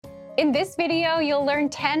In this video, you'll learn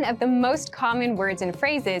 10 of the most common words and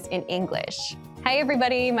phrases in English. Hi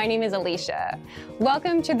everybody, my name is Alicia.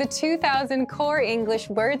 Welcome to the 2000 Core English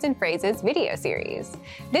Words and Phrases video series.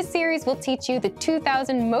 This series will teach you the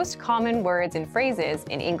 2000 most common words and phrases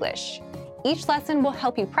in English. Each lesson will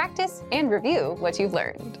help you practice and review what you've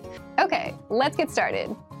learned. Okay, let's get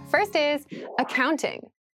started. First is accounting.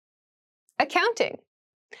 Accounting.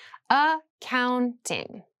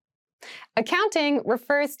 Accounting. Accounting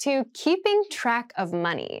refers to keeping track of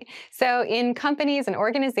money. So in companies and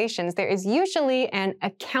organizations, there is usually an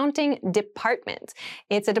accounting department.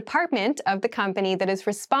 It's a department of the company that is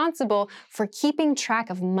responsible for keeping track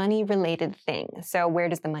of money-related things. So where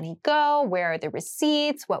does the money go? Where are the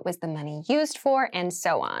receipts? What was the money used for? And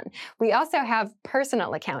so on. We also have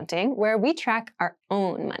personal accounting, where we track our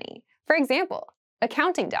own money. For example,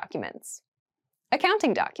 accounting documents.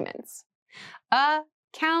 Accounting documents.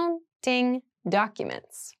 Accounting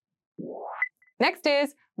documents. Next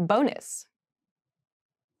is bonus.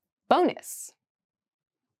 Bonus.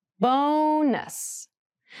 Bonus.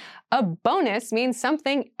 A bonus means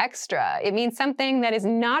something extra. It means something that is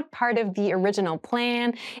not part of the original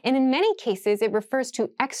plan, and in many cases, it refers to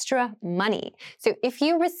extra money. So if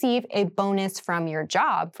you receive a bonus from your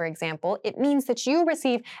job, for example, it means that you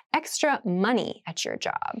receive extra money at your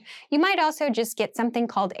job. You might also just get something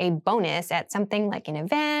called a bonus at something like an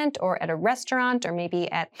event or at a restaurant or maybe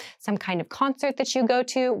at some kind of concert that you go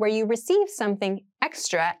to where you receive something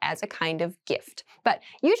extra as a kind of gift. But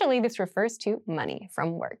usually this refers to money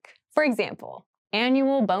from work. For example,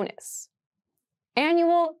 annual bonus.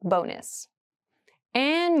 Annual bonus.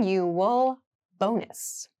 Annual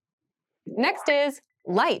bonus. Next is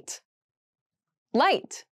light.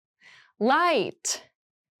 Light. Light.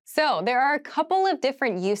 So there are a couple of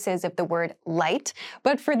different uses of the word light,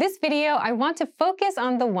 but for this video, I want to focus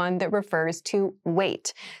on the one that refers to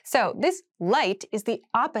weight. So this light is the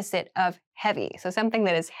opposite of heavy. So something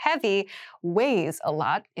that is heavy weighs a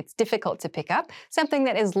lot. It's difficult to pick up. Something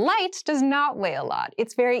that is light does not weigh a lot.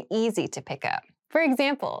 It's very easy to pick up. For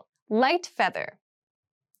example, light feather.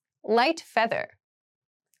 Light feather.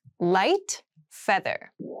 Light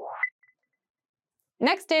feather.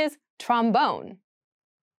 Next is trombone.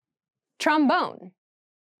 Trombone.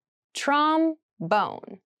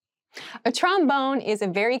 Trombone. A trombone is a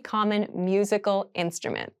very common musical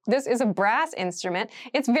instrument. This is a brass instrument.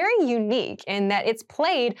 It's very unique in that it's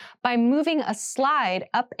played by moving a slide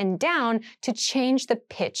up and down to change the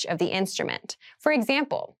pitch of the instrument. For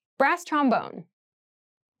example, brass trombone.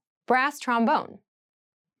 Brass trombone.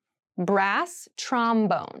 Brass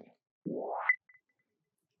trombone.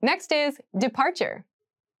 Next is departure.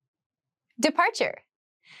 Departure.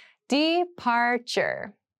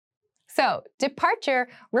 Departure. So, departure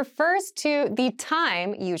refers to the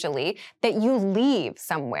time, usually, that you leave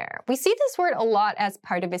somewhere. We see this word a lot as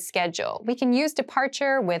part of a schedule. We can use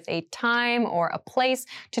departure with a time or a place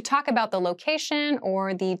to talk about the location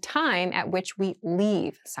or the time at which we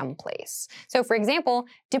leave someplace. So, for example,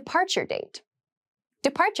 departure date.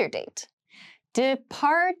 Departure date.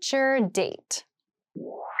 Departure date.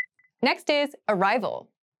 Next is arrival.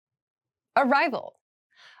 Arrival.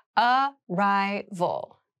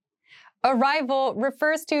 Arrival. Arrival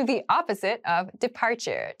refers to the opposite of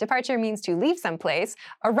departure. Departure means to leave someplace.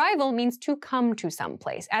 Arrival means to come to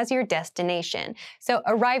someplace as your destination. So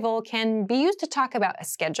arrival can be used to talk about a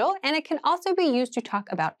schedule, and it can also be used to talk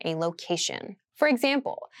about a location. For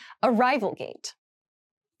example, arrival gate.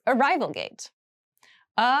 Arrival gate.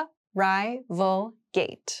 Arrival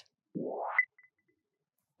gate.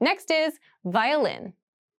 Next is violin.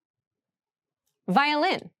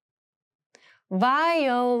 Violin.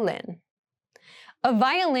 Violin. A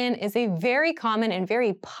violin is a very common and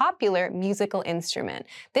very popular musical instrument.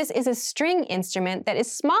 This is a string instrument that is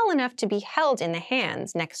small enough to be held in the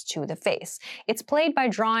hands next to the face. It's played by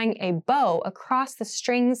drawing a bow across the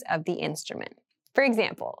strings of the instrument. For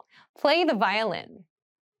example, play the violin.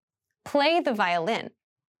 Play the violin.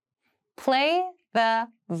 Play the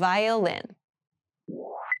violin.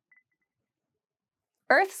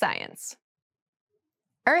 Earth science.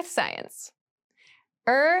 Earth science.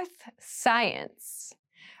 Earth science.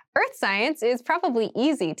 Earth science is probably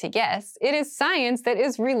easy to guess. It is science that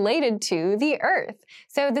is related to the Earth.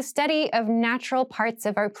 So the study of natural parts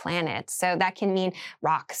of our planet. So that can mean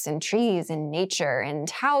rocks and trees and nature and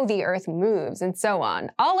how the Earth moves and so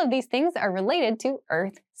on. All of these things are related to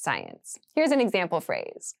Earth science. Here's an example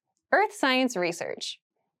phrase. Earth science research.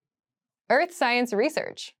 Earth science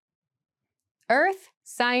research. Earth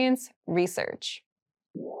science research.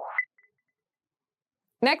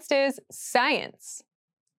 Next is science.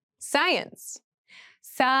 Science.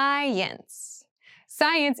 Science.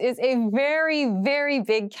 Science is a very, very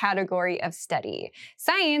big category of study.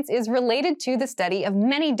 Science is related to the study of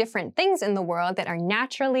many different things in the world that are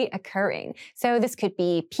naturally occurring. So this could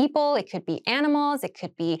be people, it could be animals, it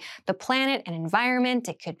could be the planet and environment,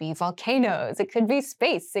 it could be volcanoes, it could be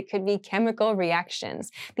space, it could be chemical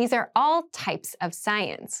reactions. These are all types of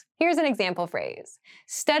science. Here's an example phrase.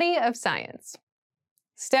 Study of science.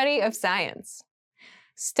 Study of science.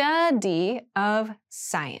 Study of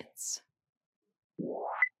science.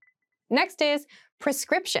 Next is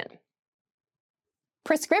prescription.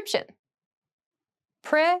 Prescription.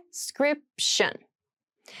 Prescription.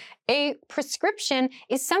 A prescription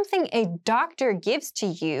is something a doctor gives to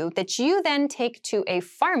you that you then take to a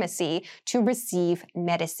pharmacy to receive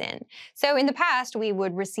medicine. So in the past, we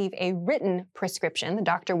would receive a written prescription. The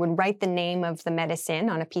doctor would write the name of the medicine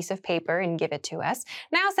on a piece of paper and give it to us.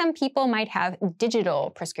 Now some people might have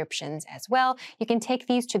digital prescriptions as well. You can take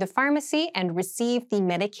these to the pharmacy and receive the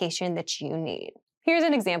medication that you need. Here's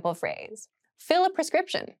an example phrase. Fill a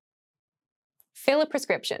prescription. Fill a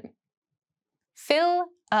prescription. Fill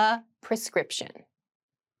a prescription.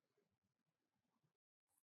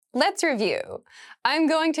 Let's review. I'm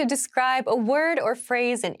going to describe a word or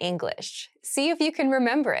phrase in English. See if you can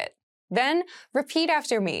remember it. Then repeat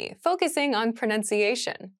after me, focusing on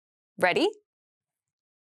pronunciation. Ready?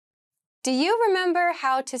 Do you remember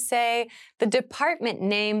how to say the department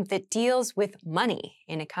name that deals with money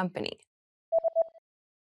in a company?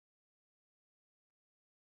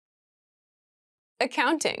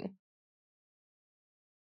 Accounting.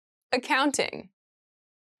 Accounting.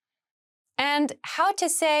 And how to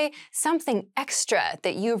say something extra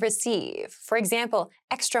that you receive. For example,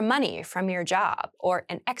 extra money from your job or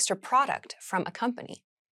an extra product from a company.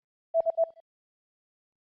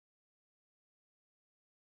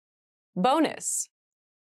 Bonus.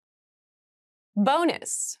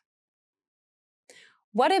 Bonus.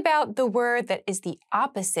 What about the word that is the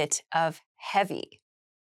opposite of heavy?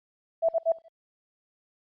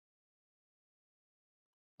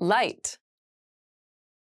 Light.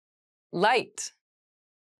 Light.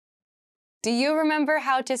 Do you remember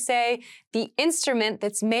how to say the instrument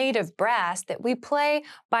that's made of brass that we play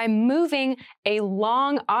by moving a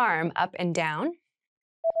long arm up and down?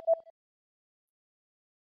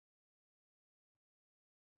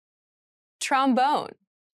 Trombone.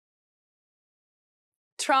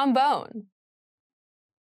 Trombone.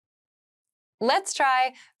 Let's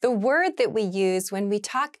try the word that we use when we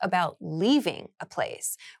talk about leaving a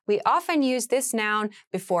place. We often use this noun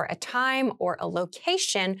before a time or a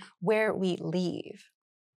location where we leave.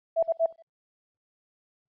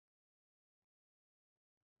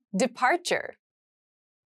 Departure.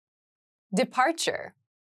 Departure.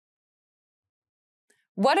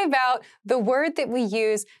 What about the word that we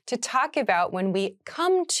use to talk about when we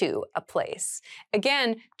come to a place?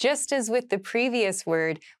 Again, just as with the previous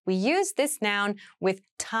word, we use this noun with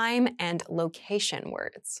time and location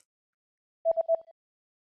words.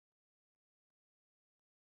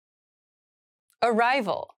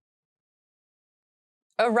 Arrival.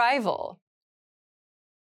 Arrival.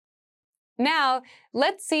 Now,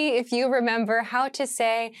 let's see if you remember how to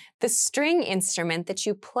say the string instrument that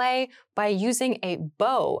you play by using a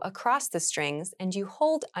bow across the strings and you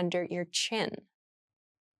hold under your chin.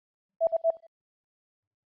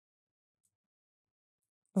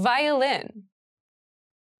 Violin.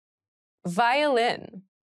 Violin.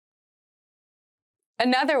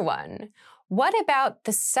 Another one. What about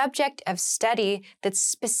the subject of study that's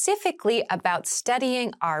specifically about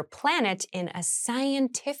studying our planet in a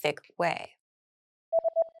scientific way?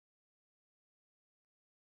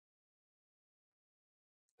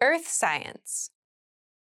 Earth science.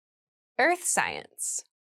 Earth science.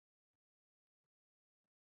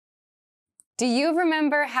 Do you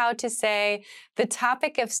remember how to say the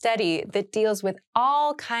topic of study that deals with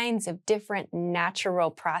all kinds of different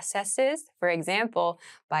natural processes? For example,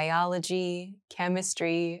 biology,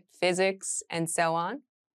 chemistry, physics, and so on.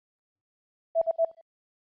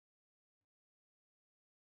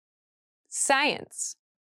 Science.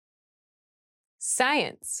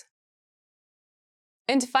 Science.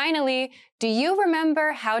 And finally, do you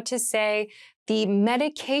remember how to say the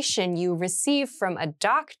medication you receive from a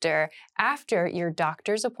doctor after your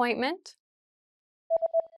doctor's appointment?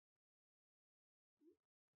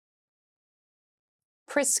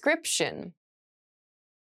 Prescription.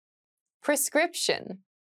 Prescription.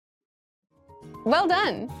 Well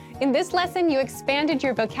done! In this lesson, you expanded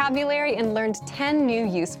your vocabulary and learned 10 new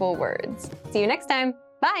useful words. See you next time.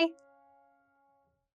 Bye!